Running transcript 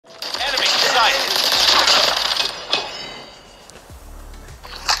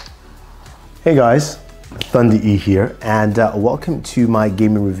Hey guys, Thunder E here, and welcome to my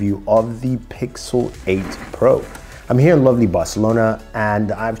gaming review of the Pixel 8 Pro. I'm here in lovely Barcelona,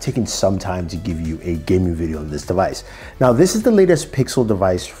 and I've taken some time to give you a gaming video on this device. Now, this is the latest Pixel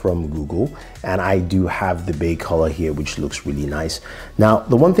device from Google, and I do have the bay color here, which looks really nice. Now,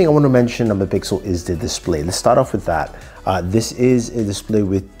 the one thing I want to mention on the Pixel is the display. Let's start off with that. This is a display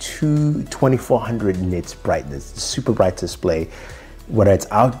with 2400 nits brightness, super bright display. Whether it's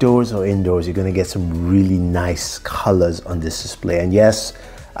outdoors or indoors, you're gonna get some really nice colors on this display. And yes,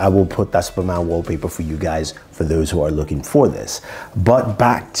 I will put that Superman wallpaper for you guys for those who are looking for this. But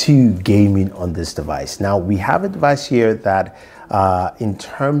back to gaming on this device. Now, we have a device here that in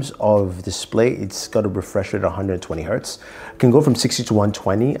terms of display, it's got a refresh rate of 120 Hertz. It can go from 60 to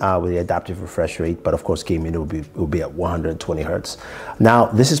 120 with the adaptive refresh rate, but of course, gaming will be at 120 Hertz. Now,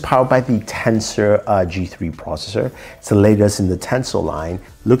 this is powered by the Tensor G3 processor. It's the latest in the Tensor line.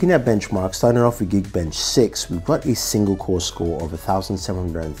 Looking at benchmarks, starting off with Geekbench 6, we've got a single core score of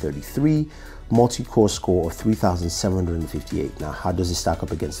 1,733, multi-core score of 3,758. Now, how does it stack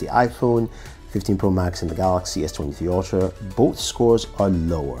up against the iPhone 15 Pro Max and the Galaxy S23 Ultra? Both scores are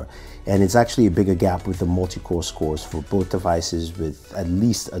lower, and it's actually a bigger gap with the multi-core scores for both devices, with at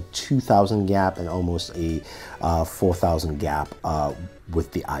least a 2,000 gap and almost a 4,000 gap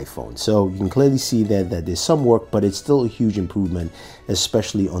with the iPhone. So you can clearly see that there's some work, but it's still a huge improvement,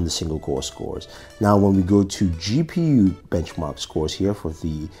 especially on the single core scores. Now, when we go to GPU benchmark scores here for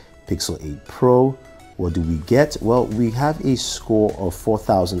the Pixel 8 Pro, what do we get? Well, we have a score of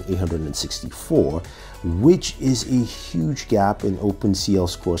 4,864, which is a huge gap in OpenCL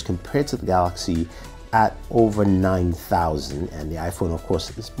scores compared to the Galaxy at over 9,000. And the iPhone, of course,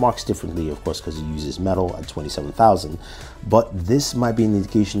 this marks differently, of course, because it uses metal at 27,000. But this might be an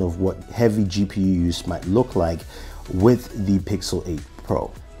indication of what heavy GPU use might look like with the Pixel 8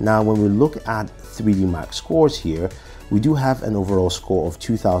 Pro. Now, when we look at 3D Max scores here, we do have an overall score of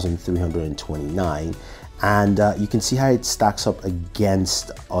 2,329, and you can see how it stacks up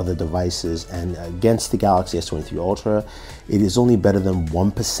against other devices, and against the Galaxy S23 Ultra, it is only better than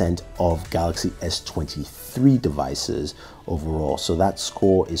 1% of Galaxy S23 devices overall. So that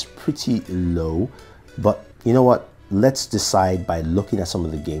score is pretty low, but you know what? Let's decide by looking at some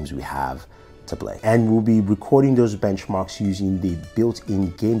of the games we have to play. And we'll be recording those benchmarks using the built-in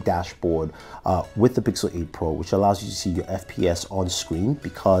game dashboard with the Pixel 8 Pro, which allows you to see your FPS on screen,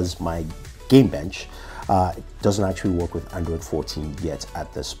 because my game bench doesn't actually work with Android 14 yet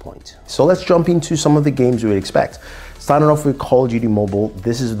at this point. So let's jump into some of the games we would expect. Starting off with Call of Duty Mobile,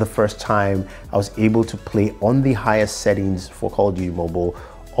 this is the first time I was able to play on the highest settings for Call of Duty Mobile,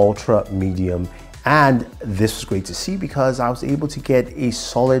 Ultra, Medium, and this was great to see because I was able to get a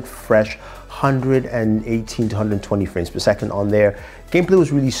solid, fresh 118 to 120 frames per second on there. Gameplay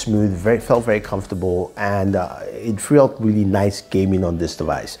was really smooth, felt very comfortable, and it felt really nice gaming on this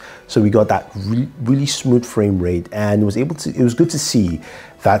device. So we got that really smooth frame rate, and it was good to see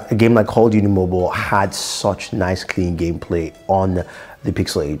that a game like Call of Duty Mobile had such nice, clean gameplay on the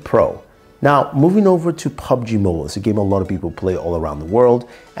Pixel 8 Pro. Now, moving over to PUBG Mobile. It's a game a lot of people play all around the world.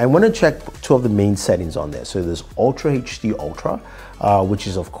 And I want to check two of the main settings on there. So there's Ultra HD Ultra, which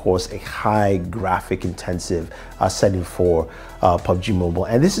is of course a high graphic intensive setting for PUBG Mobile.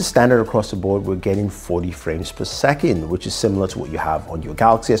 And this is standard across the board. We're getting 40 frames per second, which is similar to what you have on your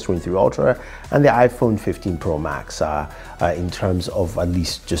Galaxy S23 Ultra and the iPhone 15 Pro Max in terms of at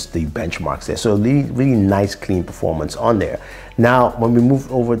least just the benchmarks there. So really nice, clean performance on there. Now, when we move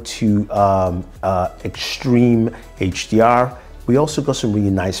over to Extreme HDR, we also got some really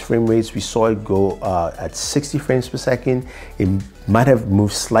nice frame rates. We saw it go at 60 frames per second. It might have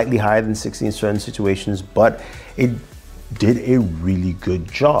moved slightly higher than 60 in certain situations, but it did a really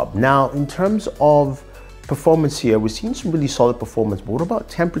good job. Now, in terms of performance here, we're seeing some really solid performance, but what about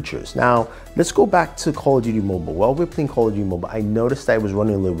temperatures? Now, let's go back to Call of Duty Mobile. While we're playing Call of Duty Mobile, I noticed that it was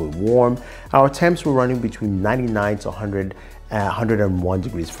running a little bit warm. Our temps were running between 99 to 101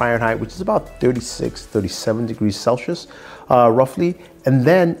 degrees Fahrenheit, which is about 36, 37 degrees Celsius, roughly. And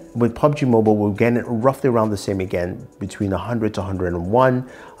then with PUBG Mobile, we're getting roughly around the same again, between 100 to 101,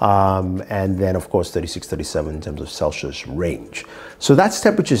 and then of course 36, 37 in terms of Celsius range. So that's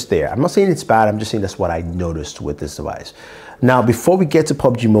temperatures there. I'm not saying it's bad, I'm just saying that's what I noticed with this device. Now, before we get to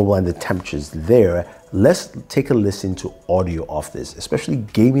PUBG Mobile and the temperatures there, let's take a listen to audio off this, especially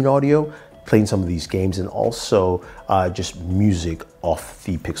gaming audio, playing some of these games, and also just music off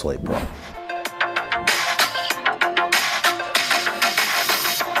the Pixel 8 Pro.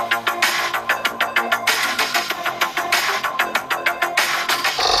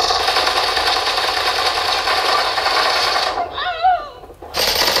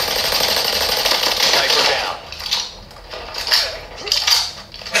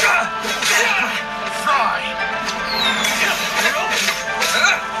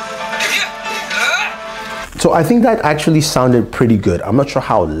 So I think that actually sounded pretty good. I'm not sure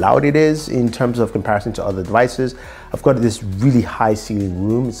how loud it is in terms of comparison to other devices. I've got this really high ceiling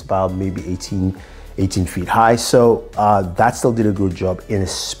room. It's about maybe 18 feet high. So that still did a good job in a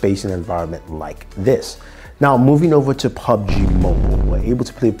space and environment like this. Now, moving over to PUBG Mobile, we're able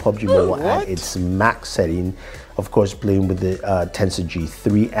to play PUBG Mobile at its max setting, of course, playing with the Tensor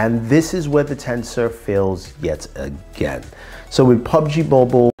G3, and this is where the Tensor fails yet again. So with PUBG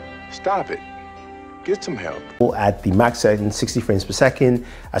Mobile, stop it. Get some help. At the max setting, 60 frames per second,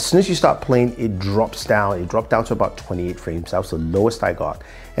 as soon as you start playing, it drops down. It dropped down to about 28 frames. That was the lowest I got.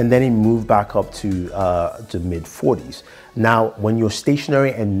 And then it moved back up to mid 40s. Now, when you're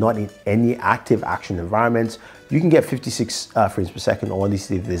stationary and not in any active action environments, you can get 56 frames per second, or at least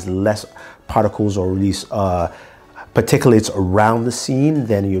if there's less particles or release particulates around the scene,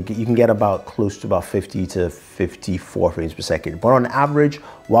 then you can get about close to about 50 to 54 frames per second. But on average,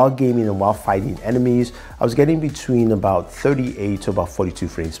 while gaming and while fighting enemies, I was getting between about 38 to about 42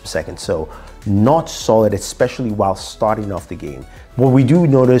 frames per second. So not solid, especially while starting off the game. What we do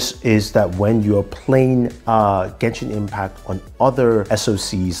notice is that when you're playing Genshin Impact on other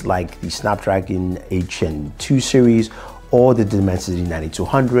SoCs like the Snapdragon 8 series or the Dimensity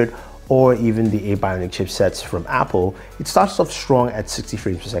 9200, or even the Bionic chipsets from Apple, it starts off strong at 60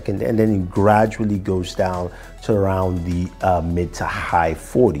 frames per second and then it gradually goes down to around the mid to high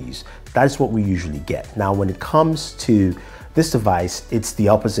 40s. That's what we usually get. Now, when it comes to this device, it's the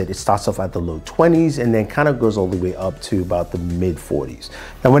opposite. It starts off at the low 20s and then kind of goes all the way up to about the mid 40s.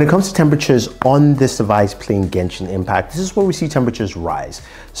 Now, when it comes to temperatures on this device playing Genshin Impact, this is where we see temperatures rise.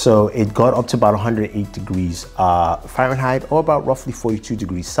 So it got up to about 108 degrees Fahrenheit, or about roughly 42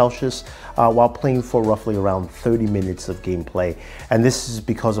 degrees Celsius, while playing for roughly around 30 minutes of gameplay. And this is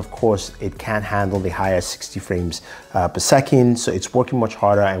because, of course, it can't handle the higher 60 frames per second. So it's working much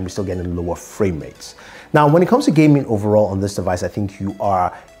harder and we're still getting lower frame rates. Now, when it comes to gaming overall on this device, I think you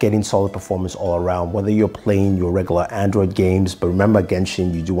are getting solid performance all around, whether you're playing your regular Android games, but remember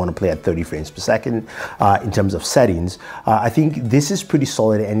Genshin, you do want to play at 30 frames per second in terms of settings. I think this is pretty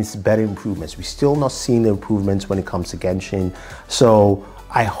solid and it's better improvements. We're still not seeing the improvements when it comes to Genshin. So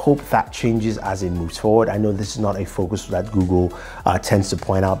I hope that changes as it moves forward. I know this is not a focus that Google tends to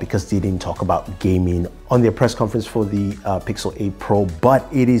point out because they didn't talk about gaming on their press conference for the Pixel 8 Pro, but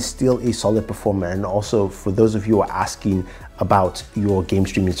it is still a solid performer. And also for those of you who are asking about your game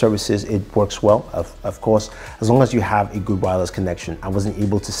streaming services, it works well, of course, as long as you have a good wireless connection. I wasn't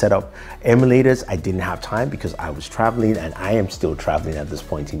able to set up emulators. I didn't have time because I was traveling and I am still traveling at this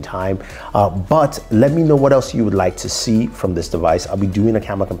point in time. But let me know what else you would like to see from this device. I'll be doing a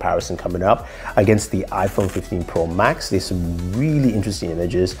camera comparison coming up against the iPhone 15 Pro Max. There's some really interesting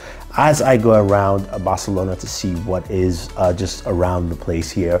images as I go around Barcelona to see what is just around the place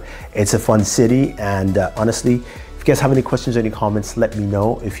here. It's a fun city, and honestly, if you guys have any questions or any comments, let me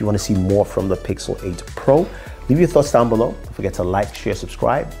know. If you want to see more from the Pixel 8 Pro, leave your thoughts down below. Don't forget to like, share,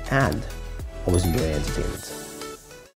 subscribe, and always enjoy entertainment.